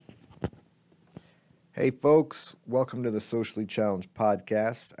Hey, folks, welcome to the Socially Challenged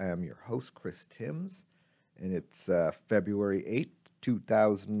Podcast. I am your host, Chris Timms, and it's February 8th,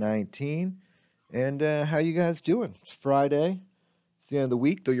 2019. And how you guys doing? It's Friday. It's the end of the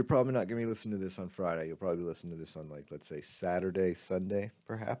week, though you're probably not going to be listening to this on Friday. You'll probably listen to this on, let's say, Saturday, Sunday,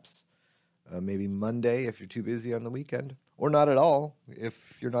 perhaps. Maybe Monday if you're too busy on the weekend. Or not at all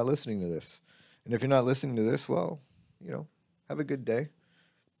if you're not listening to this. And if you're not listening to this, well, have a good day.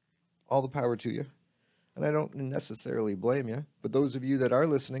 All the power to you. And I don't necessarily blame you. But those of you that are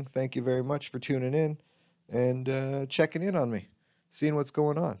listening, thank you very much for tuning in and checking in on me, seeing what's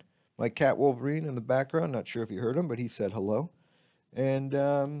going on. My cat Wolverine in the background, not sure if you heard him, but he said hello. And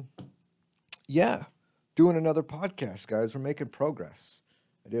doing another podcast, guys. We're making progress.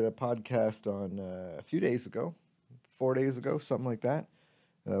 I did a podcast on a few days ago, 4 days ago, something like that.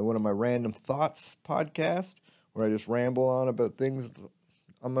 One of my random thoughts podcast where I just ramble on about things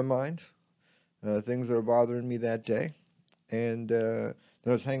on my mind. Things that are bothering me that day. And then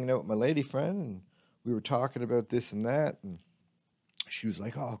I was hanging out with my lady friend, and we were talking about this and that, and she was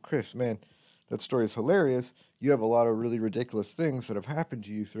like, "Oh, Chris, man, that story is hilarious. You have a lot of really ridiculous things that have happened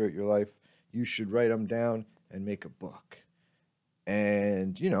to you throughout your life. You should write them down and make a book."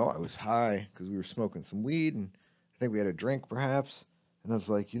 And, I was high because we were smoking some weed, and I think we had a drink perhaps. And I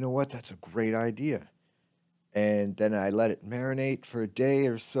was like, you know what, that's a great idea. And then I let it marinate for a day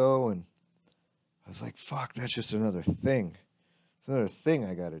or so, and I was like, fuck, that's just another thing. It's another thing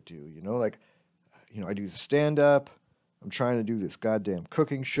I got to do, I do the stand-up. I'm trying to do this goddamn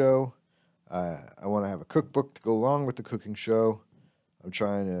cooking show. I want to have a cookbook to go along with the cooking show. I'm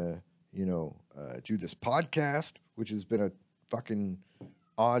trying to, do this podcast, which has been a fucking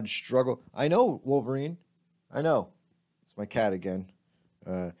odd struggle. I know, Wolverine. I know. It's my cat again.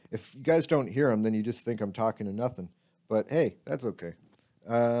 If you guys don't hear him, then you just think I'm talking to nothing. But hey, that's okay.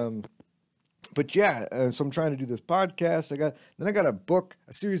 But yeah, so I'm trying to do this podcast. I got a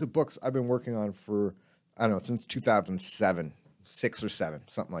series of books I've been working on for, I don't know, since 2007, 6 or 7,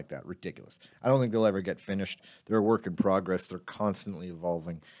 something like that. Ridiculous. I don't think they'll ever get finished. They're a work in progress. They're constantly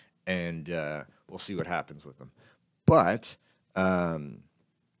evolving, and we'll see what happens with them. But, so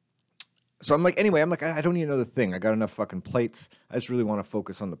I'm like, I don't need another thing. I got enough fucking plates. I just really want to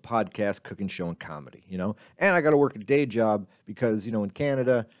focus on the podcast, cooking show, and comedy, And I got to work a day job because, in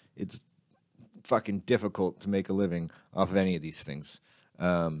Canada, it's fucking difficult to make a living off of any of these things.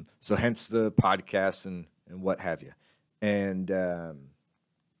 So hence the podcasts and what have you. And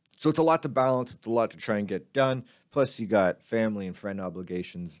so it's a lot to balance. It's a lot to try and get done. Plus you got family and friend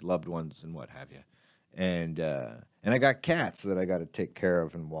obligations, loved ones, and what have you. And I got cats that I got to take care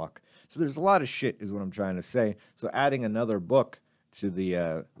of and walk. So there's a lot of shit is what I'm trying to say. So adding another book to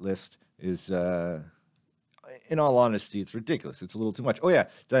the list is, in all honesty, it's ridiculous. It's a little too much. Oh, yeah.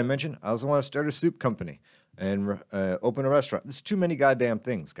 Did I mention I also want to start a soup company and open a restaurant? There's too many goddamn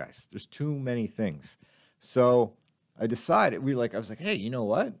things, guys. There's too many things. So I decided, I was like, hey, you know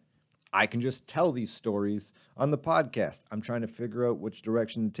what? I can just tell these stories on the podcast. I'm trying to figure out which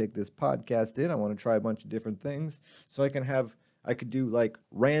direction to take this podcast in. I want to try a bunch of different things so I could do like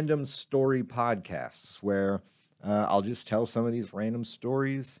random story podcasts where I'll just tell some of these random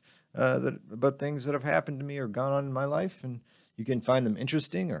stories about things that have happened to me or gone on in my life, and you can find them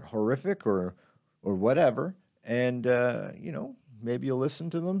interesting or horrific or whatever, and maybe you'll listen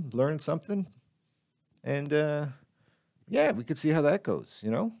to them, learn something, and we could see how that goes,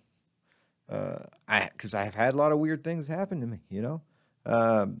 because I've had a lot of weird things happen to me,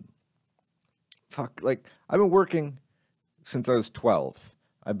 I've been working since I was 12.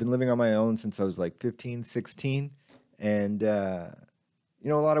 I've been living on my own since I was like 15, 16, and a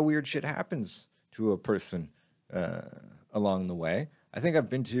lot of weird shit happens to a person along the way. I think I've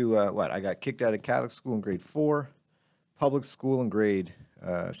been to, I got kicked out of Catholic school in grade 4, public school in grade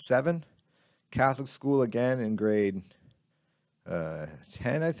 7, Catholic school again in grade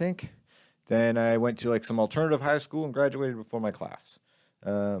 10, I think. Then I went to like some alternative high school and graduated before my class.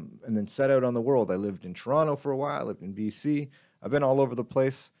 And then set out on the world. I lived in Toronto for a while, I lived in BC. I've been all over the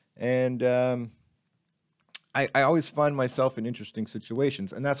place, and I always find myself in interesting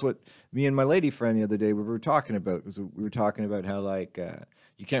situations, and that's what me and my lady friend the other day we were talking about. We were talking about how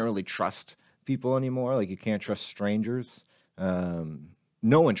you can't really trust people anymore. Like you can't trust strangers. No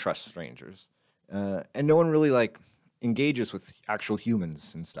one trusts strangers, and no one really engages with actual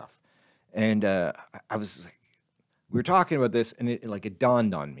humans and stuff. And I was like, we were talking about this, and it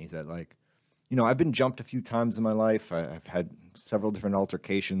dawned on me that I've been jumped a few times in my life. I've had several different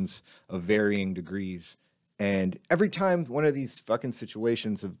altercations of varying degrees. And every time one of these fucking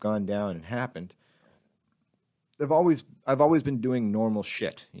situations have gone down and happened, I've always been doing normal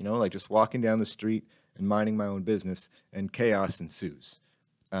shit, just walking down the street and minding my own business, and chaos ensues.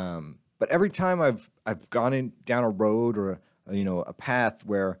 But every time I've gone down a road or a path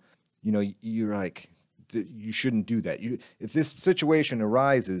where you're like you shouldn't do that. If this situation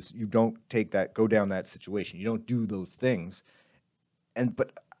arises, you don't go down that situation. You don't do those things.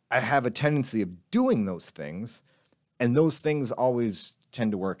 But I have a tendency of doing those things, and those things always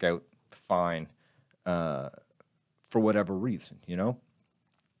tend to work out fine for whatever reason,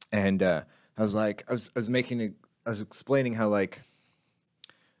 And I was explaining how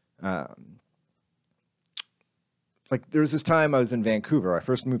there was this time I was in Vancouver. I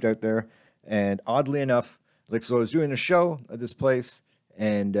first moved out there, and oddly enough, so I was doing a show at this place,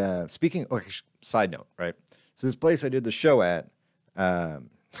 and side note, right? So this place I did the show at, they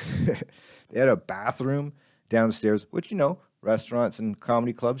had a bathroom downstairs, which, restaurants and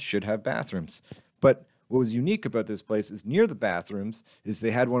comedy clubs should have bathrooms. But what was unique about this place is near the bathrooms is they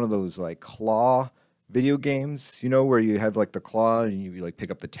had one of those claw video games, where you have the claw and you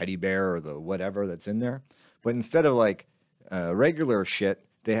pick up the teddy bear or the whatever that's in there. But instead of regular shit,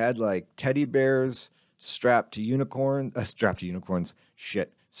 they had teddy bears strapped to dildos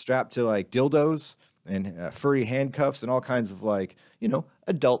and furry handcuffs and all kinds of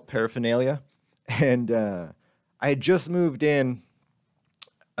adult paraphernalia. And I had just moved in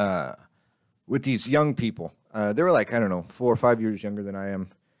with these young people. They were 4 or 5 years younger than I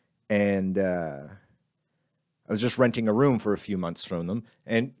am. And I was just renting a room for a few months from them.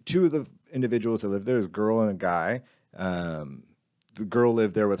 And two of the individuals that lived there, was a girl and a guy. The girl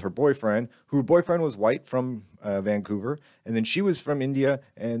lived there with her boyfriend, her boyfriend was white from Vancouver. And then she was from India,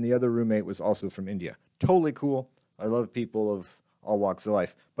 and the other roommate was also from India. Totally cool. I love people of all walks of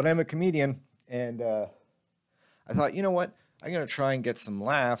life. But I'm a comedian, and I thought, you know what? I'm going to try and get some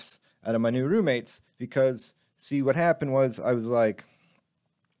laughs out of my new roommates because, see, what happened was I was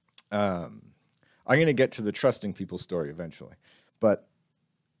I'm going to get to the trusting people story eventually. But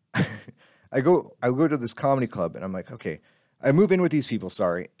I go to this comedy club, and I'm like, okay, I move in with these people,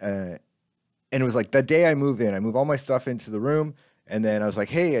 and it was that day I move in, I move all my stuff into the room, and then I was like,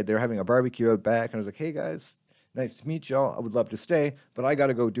 hey, they're having a barbecue out back, and I was like, hey, guys, nice to meet y'all. I would love to stay, but I got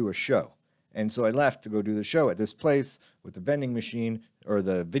to go do a show. And so I left to go do the show at this place with the vending machine or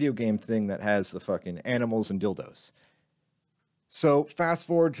the video game thing that has the fucking animals and dildos. So fast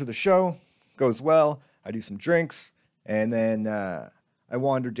forward to the show, goes well. I do some drinks, and then I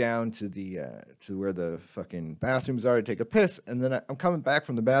wander down to to where the fucking bathrooms are to take a piss, and then I'm coming back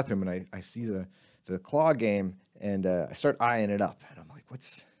from the bathroom, and I see the claw game, and I start eyeing it up, and I'm like,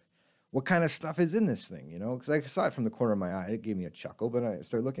 what kind of stuff is in this thing, Because I saw it from the corner of my eye. It gave me a chuckle, but I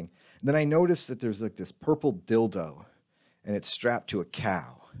started looking. And then I noticed that there's this purple dildo, and it's strapped to a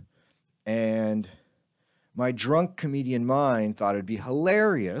cow. And my drunk comedian mind thought it'd be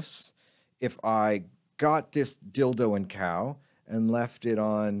hilarious if I got this dildo and cow and left it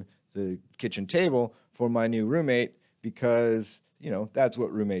on the kitchen table for my new roommate because, that's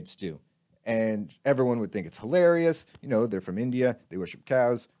what roommates do. And everyone would think it's hilarious. They're from India. They worship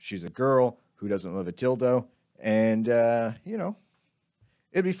cows. She's a girl who doesn't love a dildo. And,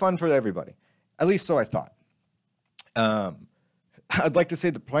 it'd be fun for everybody. At least so I thought. I'd like to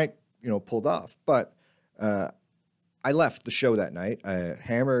say the prank, pulled off. But I left the show that night. I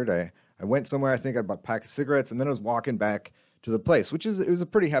hammered. I went somewhere. I think I bought a pack of cigarettes. And then I was walking back to the place, it was a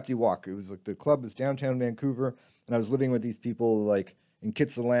pretty hefty walk. It was the club was downtown Vancouver. And I was living with these people in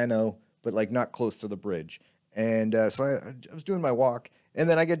Kitsilano, but not close to the bridge. And so I was doing my walk, and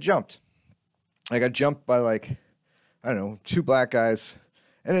then I get jumped. I got jumped by I don't know, two black guys,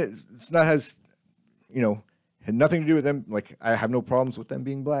 and it's not had nothing to do with them. I have no problems with them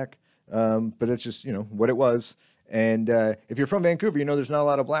being black, but it's just what it was. And if you're from Vancouver, there's not a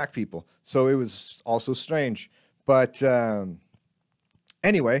lot of black people, so it was also strange. But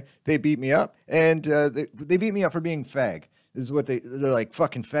anyway, they beat me up, and they beat me up for being fag. This is what they're like,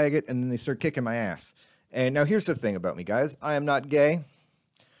 fucking faggot, and then they start kicking my ass. And now here's the thing about me, guys. I am not gay.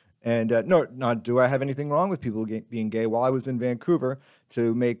 And not do I have anything wrong with people being gay. While I was in Vancouver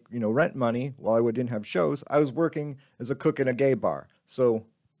to make, rent money while I didn't have shows, I was working as a cook in a gay bar. So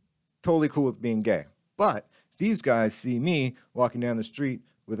totally cool with being gay. But these guys see me walking down the street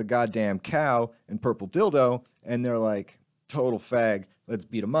with a goddamn cow and purple dildo, and they're like, total fag, let's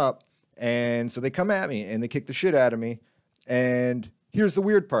beat them up. And so they come at me, and they kick the shit out of me. And here's the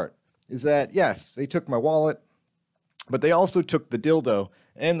weird part, is that, yes, they took my wallet, but they also took the dildo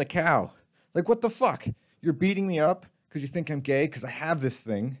and the cow. What the fuck? You're beating me up because you think I'm gay because I have this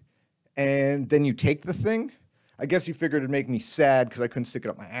thing, and then you take the thing? I guess you figured it'd make me sad because I couldn't stick it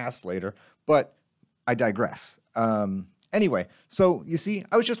up my ass later, but I digress. Anyway, so you see,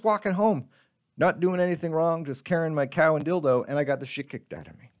 I was just walking home. not doing anything wrong, just carrying my cow and dildo, and I got the shit kicked out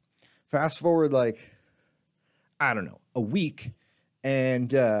of me. Fast forward, like, I don't know, a week,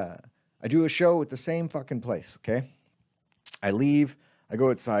 and I do a show at the same fucking place, okay? I leave, I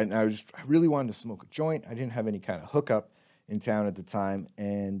go outside, and I really wanted to smoke a joint. I didn't have any kind of hookup in town at the time,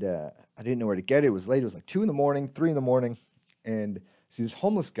 and I didn't know where to get it. It was late. It was like 2 in the morning, 3 in the morning, and see this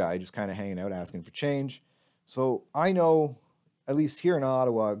homeless guy just kind of hanging out, asking for change. So I know, at least here in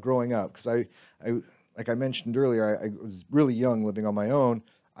Ottawa, growing up, because I like I mentioned earlier, I was really young, living on my own.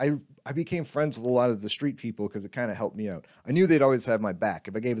 I became friends with a lot of the street people because it kind of helped me out. I knew they'd always have my back.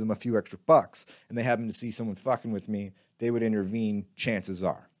 If I gave them a few extra bucks and they happened to see someone fucking with me, they would intervene, chances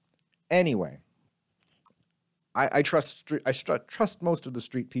are. Anyway, I trust most of the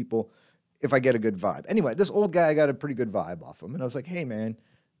street people if I get a good vibe. Anyway, this old guy, I got a pretty good vibe off him. And I was like, hey, man,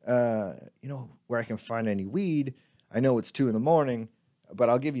 you know where I can find any weed? I know it's 2 in the morning, but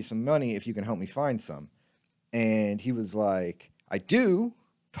I'll give you some money if you can help me find some. And he was like, I do.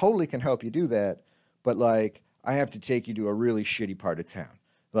 Totally can help you do that, but like I have to take you to a really shitty part of town,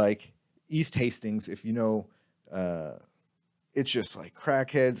 like East Hastings. If you know, it's just like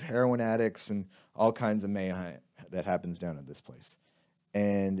crackheads, heroin addicts, and all kinds of mayhem that happens down at this place.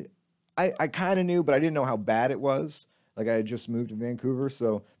 And I kind of knew, but I didn't know how bad it was. Like I had just moved to Vancouver,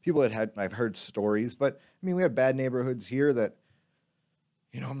 so people I've heard stories, but I mean we have bad neighborhoods here that,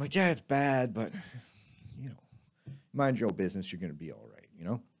 you know, I'm like, yeah, it's bad, but you know, mind your own business, you're gonna be all right. You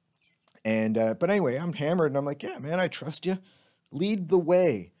know? And, but anyway, I'm hammered and I'm like, yeah, man, I trust you. Lead the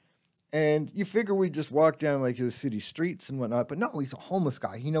way. And you figure we just walk down like the city streets and whatnot, but no, he's a homeless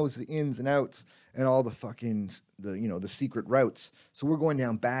guy. He knows the ins and outs and all the fucking, the secret routes. So we're going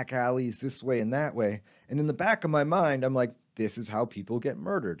down back alleys this way and that way. And in the back of my mind, I'm like, this is how people get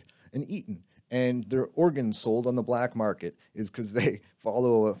murdered and eaten. And their organs sold on the black market is because they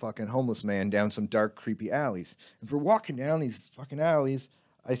follow a fucking homeless man down some dark, creepy alleys. And for walking down these fucking alleys,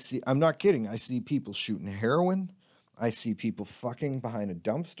 I'm not kidding, I see people shooting heroin. I see people fucking behind a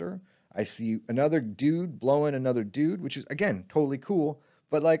dumpster. I see another dude blowing another dude, which is, again, totally cool.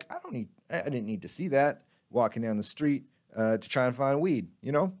 But, like, I didn't need to see that walking down the street to try and find weed,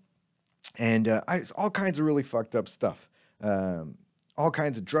 you know? And all kinds of really fucked up stuff. All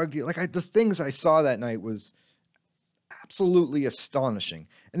kinds of drug deals. Like the things I saw that night was absolutely astonishing.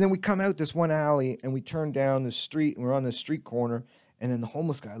 And then we come out this one alley and we turn down the street and we're on this street corner. And then the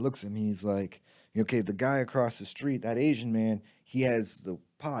homeless guy looks at me. He's like, okay, the guy across the street, that Asian man, he has the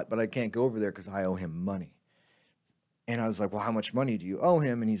pot, but I can't go over there because I owe him money. And I was like, well, how much money do you owe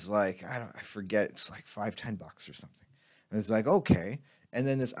him? And he's like, I forget. It's like $5-10 or something. And it's like, okay. And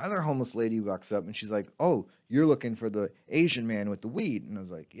then this other homeless lady walks up and she's like, oh, you're looking for the Asian man with the weed. And I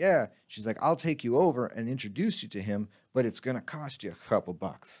was like, yeah. She's like, I'll take you over and introduce you to him, but it's going to cost you a couple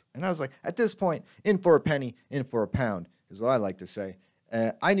bucks. And I was like, at this point, in for a penny, in for a pound is what I like to say.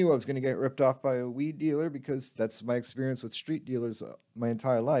 I knew I was going to get ripped off by a weed dealer because that's my experience with street dealers my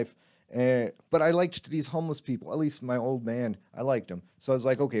entire life. But I liked these homeless people, at least my old man, I liked him. So I was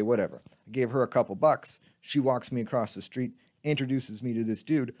like, okay, whatever. I gave her a couple bucks. She walks me across the street, introduces me to this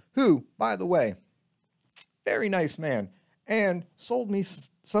dude who, by the way, very nice man, and sold me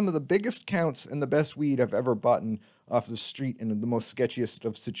some of the biggest counts and the best weed I've ever bought off the street in the most sketchiest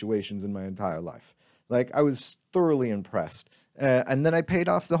of situations in my entire life. Like, I was thoroughly impressed. And then I paid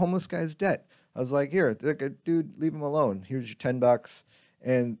off the homeless guy's debt. I was like, here, dude, leave him alone. Here's your $10.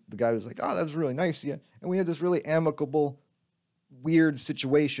 And the guy was like, oh, that was really nice of you. And we had this really amicable, weird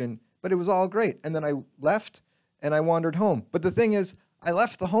situation, but it was all great. And then I left and I wandered home. But the thing is, I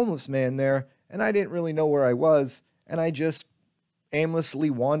left the homeless man there and I didn't really know where I was. And I just aimlessly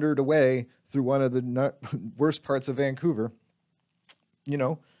wandered away through one of the worst parts of Vancouver,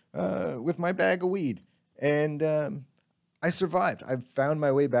 with my bag of weed. And I survived. I found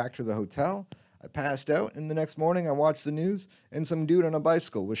my way back to the hotel. I passed out, and the next morning I watched the news, and some dude on a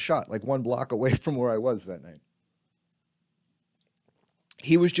bicycle was shot like 1 block away from where I was that night.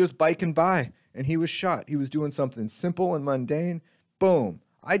 He was just biking by, and he was shot. He was doing something simple and mundane. Boom.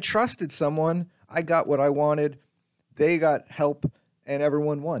 I trusted someone. I got what I wanted. They got help, and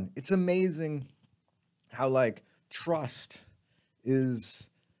everyone won. It's amazing how, trust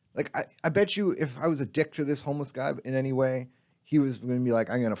is... I bet you if I was a dick to this homeless guy in any way, he was going to be like,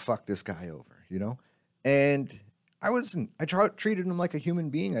 I'm going to fuck this guy over, And I wasn't. I treated him like a human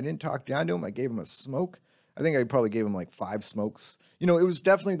being. I didn't talk down to him. I gave him a smoke. I think I probably gave him 5 smokes. It was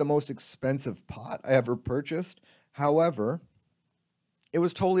definitely the most expensive pot I ever purchased. However, it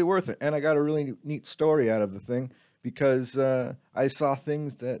was totally worth it. And I got a really neat story out of the thing because I saw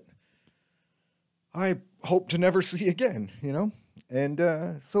things that I hope to never see again,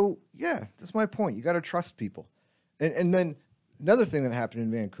 And so, yeah, that's my point. You got to trust people. And then another thing that happened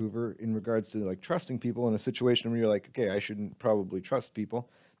in Vancouver in regards to like trusting people in a situation where you're like, okay, I shouldn't probably trust people,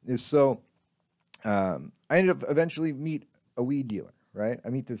 is so I ended up eventually meet a weed dealer, right? I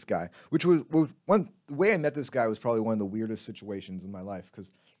meet this guy, which was one, the way I met this guy was probably one of the weirdest situations in my life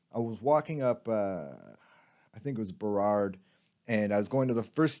because I was walking up, I think it was Burrard, and I was going to the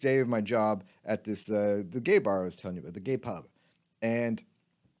first day of my job at this, the gay bar I was telling you about, the gay pub. And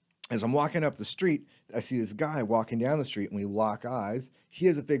as I'm walking up the street, I see this guy walking down the street and we lock eyes. He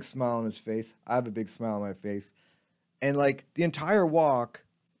has a big smile on his face. I have a big smile on my face. And like the entire walk,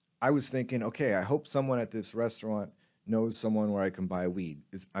 I was thinking, okay, I hope someone at this restaurant knows someone where I can buy weed.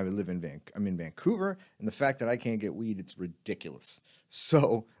 I'm in Vancouver, and the fact that I can't get weed, it's ridiculous.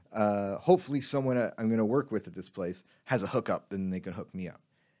 So hopefully someone I'm going to work with at this place has a hookup, then they can hook me up.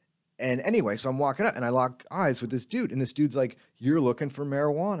 And anyway, so I'm walking up and I lock eyes with this dude. And this dude's like, you're looking for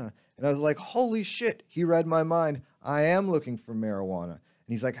marijuana. And I was like, holy shit, he read my mind. I am looking for marijuana. And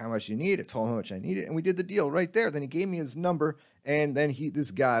he's like, how much you need? I told him how much I needed. And we did the deal right there. Then he gave me his number. And then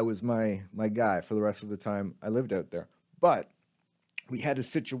this guy was my guy for the rest of the time I lived out there. But we had a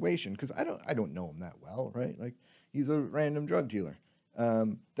situation, because I don't know him that well, right? Like, he's a random drug dealer.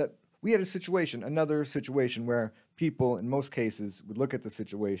 That we had another situation where people, in most cases, would look at the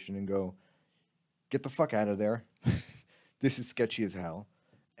situation and go, get the fuck out of there. This is sketchy as hell.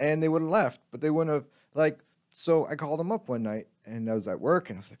 And they would have left, but they wouldn't have, so I called him up one night, and I was at work,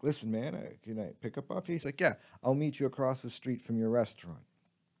 and I was like, listen, man, can I pick up off you? He's like, yeah, I'll meet you across the street from your restaurant.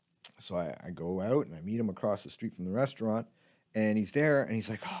 So I go out, and I meet him across the street from the restaurant, and he's there, and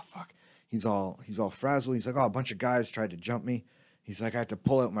he's like, oh, fuck. He's all frazzled. He's like, oh, a bunch of guys tried to jump me. He's like, I had to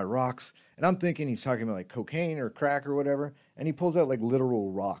pull out my rocks. And I'm thinking he's talking about like cocaine or crack or whatever. And he pulls out like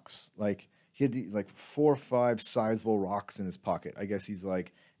literal rocks. Like he had like 4 or 5 sizable rocks in his pocket. I guess he's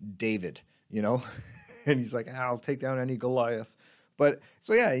like David, you know? And he's like, I'll take down any Goliath. But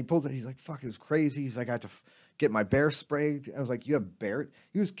so yeah, he pulls it. He's like, fuck, it was crazy. He's like, I had to get my bear spray. I was like, you have bear?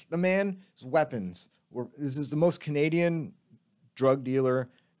 The man's weapons this is the most Canadian drug dealer,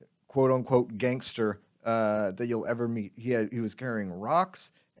 quote unquote gangster that you'll ever meet. He was carrying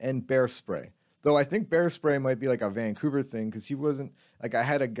rocks and bear spray. Though I think bear spray might be like a Vancouver thing, because he wasn't like, I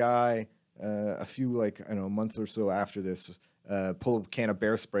had a guy a month or so after this pull a can of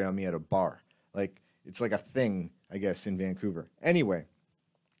bear spray on me at a bar. Like it's like a thing, I guess, in Vancouver. Anyway,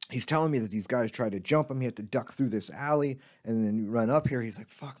 he's telling me that these guys tried to jump him. He had to duck through this alley and then run up here. He's like,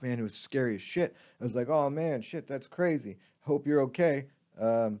 fuck, man, it was scary as shit. I was like, oh, man, shit, that's crazy. Hope you're okay.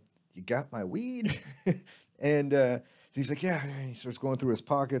 You got my weed? And he's like, yeah. And he starts going through his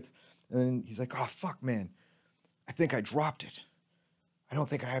pockets. And he's like, oh, fuck, man. I think I dropped it. I don't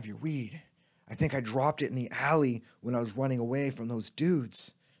think I have your weed. I think I dropped it in the alley when I was running away from those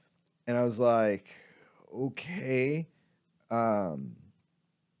dudes. And I was like, okay. That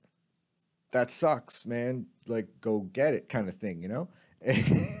sucks, man. Like, go get it kind of thing, you know?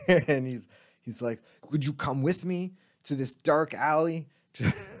 And he's like, would you come with me to this dark alley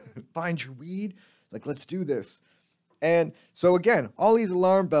to find your weed? Like, let's do this. And so again, all these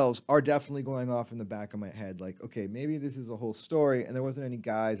alarm bells are definitely going off in the back of my head. Like, okay, maybe this is a whole story and there wasn't any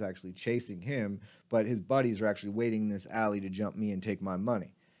guys actually chasing him, but his buddies are actually waiting in this alley to jump me and take my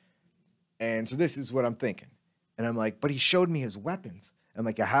money. And so this is what I'm thinking. And I'm like, but he showed me his weapons. I'm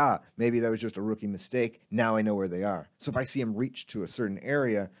like, aha, maybe that was just a rookie mistake. Now I know where they are. So if I see him reach to a certain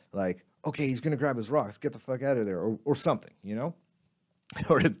area, like, okay, he's going to grab his rocks, get the fuck out of there, or something, you know?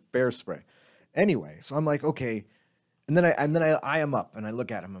 Or his bear spray. Anyway, so I'm like, okay. And then I eye him up and I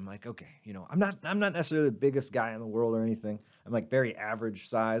look at him. I'm like, okay, you know, I'm not necessarily the biggest guy in the world or anything. I'm like very average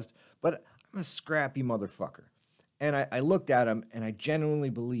sized, but I'm a scrappy motherfucker. And I looked at him and I genuinely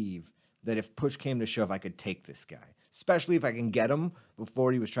believe that if push came to shove, I could take this guy. Especially if I can get him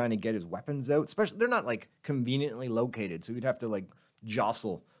before he was trying to get his weapons out. Especially, they're not like conveniently located, so you'd have to like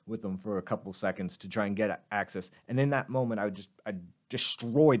jostle with them for a couple seconds to try and get access. And in that moment, I'd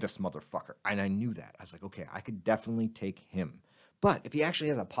destroy this motherfucker. And I knew that. I was like, okay, I could definitely take him. But if he actually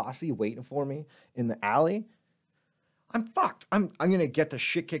has a posse waiting for me in the alley, I'm fucked. I'm gonna get the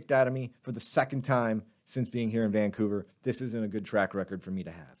shit kicked out of me for the second time since being here in Vancouver. This isn't a good track record for me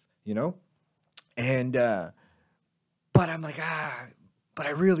to have, you know? And but I'm like, but I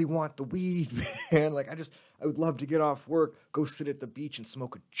really want the weed, man. Like I would love to get off work, go sit at the beach and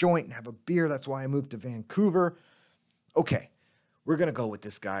smoke a joint and have a beer. That's why I moved to Vancouver. Okay, we're going to go with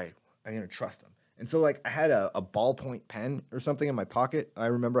this guy. I'm going to trust him. And so, like, I had a ballpoint pen or something in my pocket. I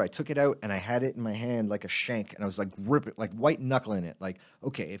remember I took it out and I had it in my hand like a shank, and I was like ripping, like white knuckling it. Like,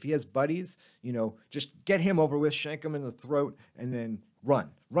 okay, if he has buddies, just get him over with, shank him in the throat, and then run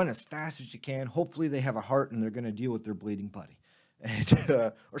as fast as you can. Hopefully, they have a heart and they're gonna deal with their bleeding buddy,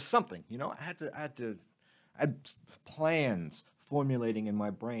 and or something. I had plans formulating in my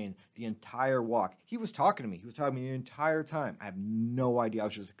brain the entire walk. He was talking to me. He was talking to me the entire time. I have no idea. I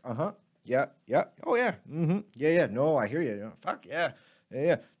was just like, yeah, yeah, oh yeah, yeah. No, I hear you. Fuck yeah, yeah,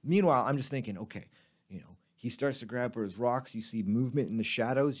 yeah. Meanwhile, I'm just thinking, okay, he starts to grab for his rocks. You see movement in the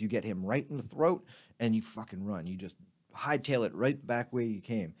shadows. You get him right in the throat, and you fucking run. You just hightail it right back where you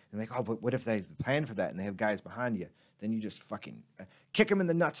came. And like, oh, but what if they plan for that and they have guys behind you? Then you just fucking kick him in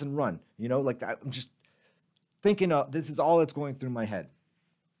the nuts and run. Like that. I'm just thinking this is all that's going through my head.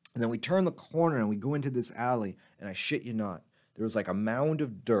 And then we turn the corner and we go into this alley, and I shit you not, there was like a mound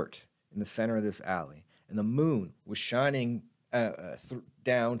of dirt in the center of this alley, and the moon was shining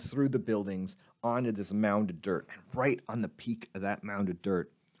down through the buildings onto this mound of dirt. And right on the peak of that mound of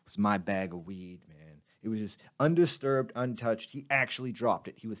dirt was my bag of weed, man. It was just undisturbed, untouched. He actually dropped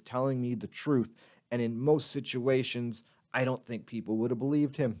it. He was telling me the truth, and in most situations, I don't think people would have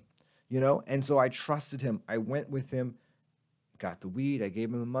believed him, And so I trusted him. I went with him, got the weed, I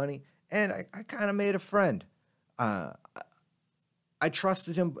gave him the money, and I kind of made a friend. I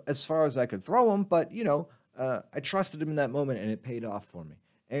trusted him as far as I could throw him, but, I trusted him in that moment, and it paid off for me.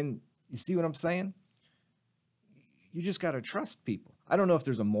 And you see what I'm saying? You just got to trust people. I don't know if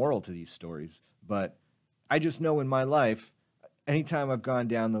there's a moral to these stories, but I just know in my life, anytime I've gone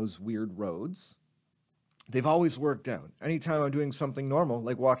down those weird roads, they've always worked out. Anytime I'm doing something normal,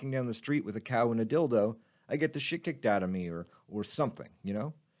 like walking down the street with a cow and a dildo, I get the shit kicked out of me or something,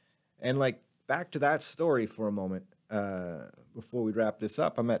 And like, back to that story for a moment, before we wrap this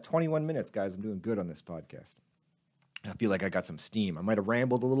up. I'm at 21 minutes, guys. I'm doing good on this podcast. I feel like I got some steam. I might have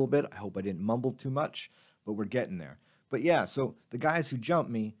rambled a little bit. I hope I didn't mumble too much, but we're getting there. But yeah, so the guys who jumped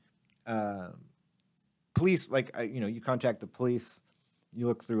me, police, you contact the police, you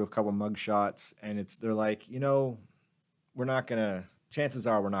look through a couple mug shots, and they're like, chances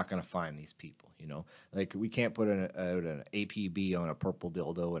are we're not gonna find these people, Like, we can't put an APB on a purple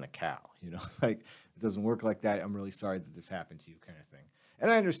dildo and a cow, Like, it doesn't work like that. I'm really sorry that this happened to you, kind of thing.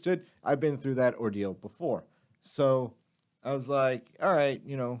 And I understood. I've been through that ordeal before. So I was like, all right,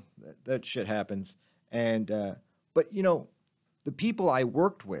 that shit happens. And, but, the people I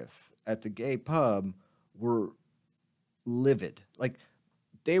worked with at the gay pub were livid. Like,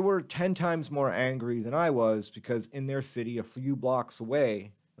 they were 10 times more angry than I was, because in their city, a few blocks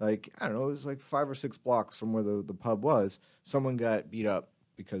away, like, I don't know, it was like 5 or 6 blocks from where the pub was, someone got beat up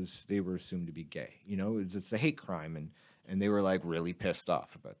because they were assumed to be gay. It's a hate crime, and they were like really pissed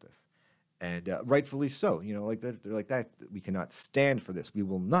off about this. And rightfully so, like that. They're like, that we cannot stand for this. We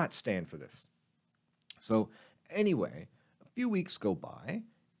will not stand for this. So anyway, a few weeks go by,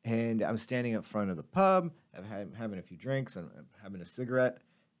 and I'm standing up front of the pub, I'm having a few drinks, and I'm having a cigarette,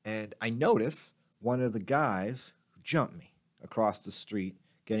 and I notice one of the guys who jumped me across the street,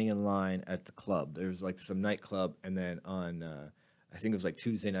 getting in line at the club. There's like some nightclub, and then on, I think it was like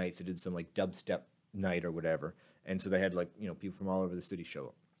Tuesday nights, they did some like dubstep night or whatever. And so they had like, people from all over the city show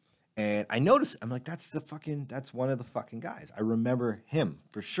up. And I noticed, I'm like, that's one of the fucking guys. I remember him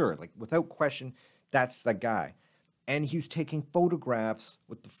for sure. Like, without question, that's the guy. And he was taking photographs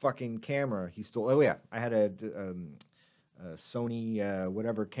with the fucking camera he stole. Oh yeah, I had a Sony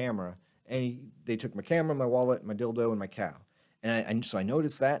whatever camera, and they took my camera, my wallet, my dildo, and my cow. And so I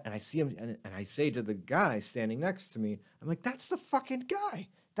noticed that, and I see him, and I say to the guy standing next to me, I'm like, that's the fucking guy.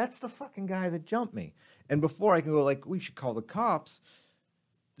 That's the fucking guy that jumped me. And before I can go like, we should call the cops,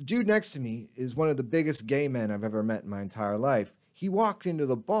 the dude next to me is one of the biggest gay men I've ever met in my entire life. He walked into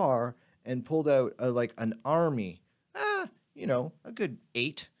the bar and pulled out an army, a good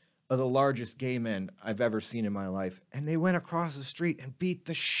 8 of the largest gay men I've ever seen in my life. And they went across the street and beat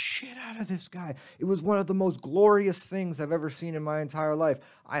the shit out of this guy. It was one of the most glorious things I've ever seen in my entire life.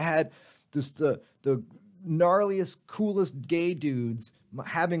 I had the gnarliest, coolest gay dudes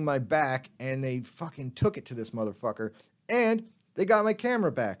having my back, and they fucking took it to this motherfucker. And they got my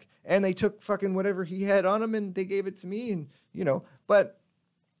camera back, and they took fucking whatever he had on him, and they gave it to me, and, but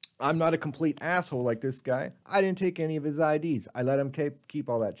I'm not a complete asshole like this guy. I didn't take any of his IDs. I let him keep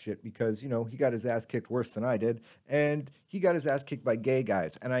all that shit because, he got his ass kicked worse than I did, and he got his ass kicked by gay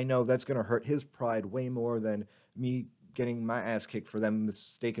guys, and I know that's going to hurt his pride way more than me getting my ass kicked for them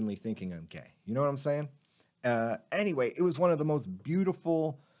mistakenly thinking I'm gay. You know what I'm saying? Anyway, it was one of the most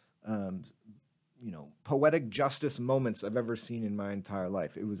beautiful, poetic justice moments I've ever seen in my entire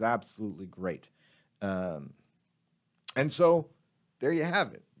life. It was absolutely great. And so there you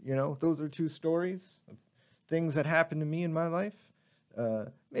have it. Those are two stories of things that happened to me in my life.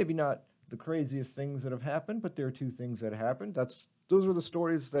 Maybe not the craziest things that have happened, but there are two things that happened. Those are the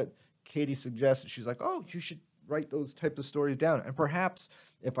stories that Katie suggested. She's like, oh, you should write those types of stories down. And perhaps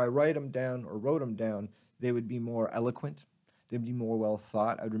if I write them down or wrote them down, they would be more eloquent. They'd be more well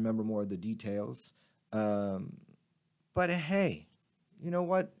thought. I'd remember more of the details. But hey, you know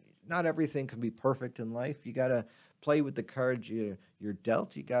what? Not everything can be perfect in life. You got to play with the cards you're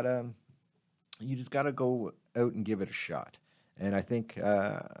dealt. You just got to go out and give it a shot. And I think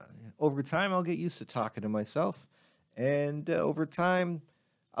over time, I'll get used to talking to myself. And over time,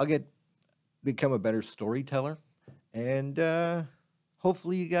 I'll become a better storyteller. And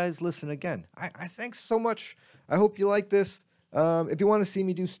hopefully you guys listen again. I thanks so much. I hope you like this. If you want to see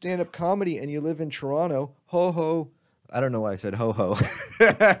me do stand-up comedy and you live in Toronto, ho-ho. I don't know why I said ho-ho.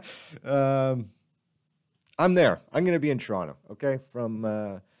 I'm there. I'm going to be in Toronto, okay?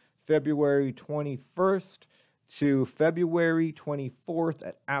 From February 21st to February 24th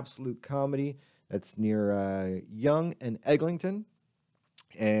at Absolute Comedy. That's near Yonge and Eglinton.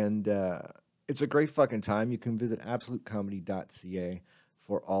 And it's a great fucking time. You can visit absolutecomedy.ca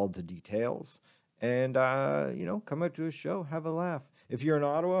for all the details. And, come out to a show, have a laugh. If you're in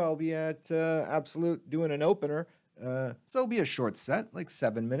Ottawa, I'll be at Absolute doing an opener. So it'll be a short set, like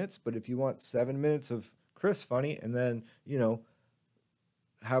 7 minutes. But if you want 7 minutes of Chris funny and then,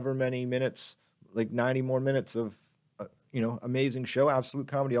 however many minutes, like 90 more minutes of, amazing show. Absolute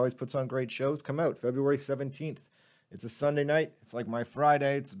Comedy always puts on great shows. Come out February 17th. It's a Sunday night. It's like my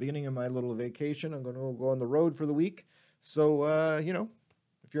Friday. It's the beginning of my little vacation. I'm going to go on the road for the week. So,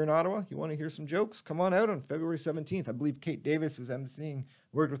 if you're in Ottawa, you want to hear some jokes, come on out on February 17th. I believe Kate Davis is emceeing.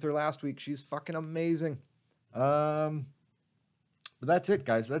 Worked with her last week. She's fucking amazing. But that's it,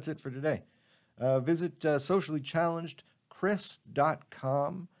 guys. That's it for today. Visit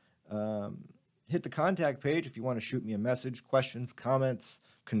sociallychallengedchris.com. Hit the contact page if you want to shoot me a message, questions, comments,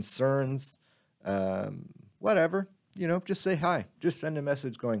 concerns, whatever. Just say hi. Just send a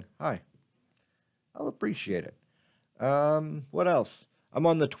message going, hi. I'll appreciate it. What else? I'm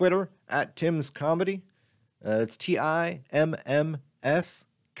on the Twitter at Tim's Comedy. It's TIMMS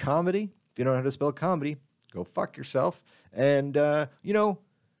Comedy. If you don't know how to spell comedy, go fuck yourself. And, I'm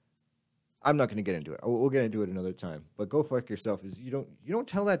not going to get into it. We'll get into it another time. But go fuck yourself is you don't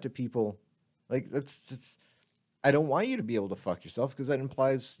tell that to people. Like I don't want you to be able to fuck yourself because that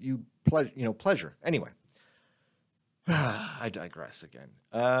implies pleasure. Anyway, I digress again.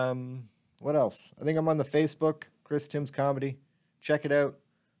 What else? I think I'm on the Facebook, Chris Tim's Comedy. Check it out.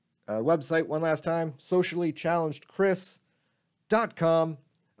 Website one last time, sociallychallengedchris.com.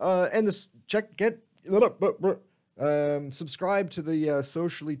 And subscribe to the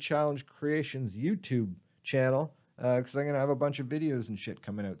Socially Challenged Creations YouTube channel because I'm going to have a bunch of videos and shit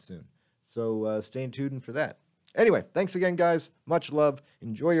coming out soon. So stay tuned for that. Anyway, thanks again, guys. Much love.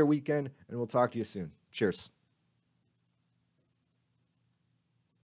 Enjoy your weekend, and we'll talk to you soon. Cheers.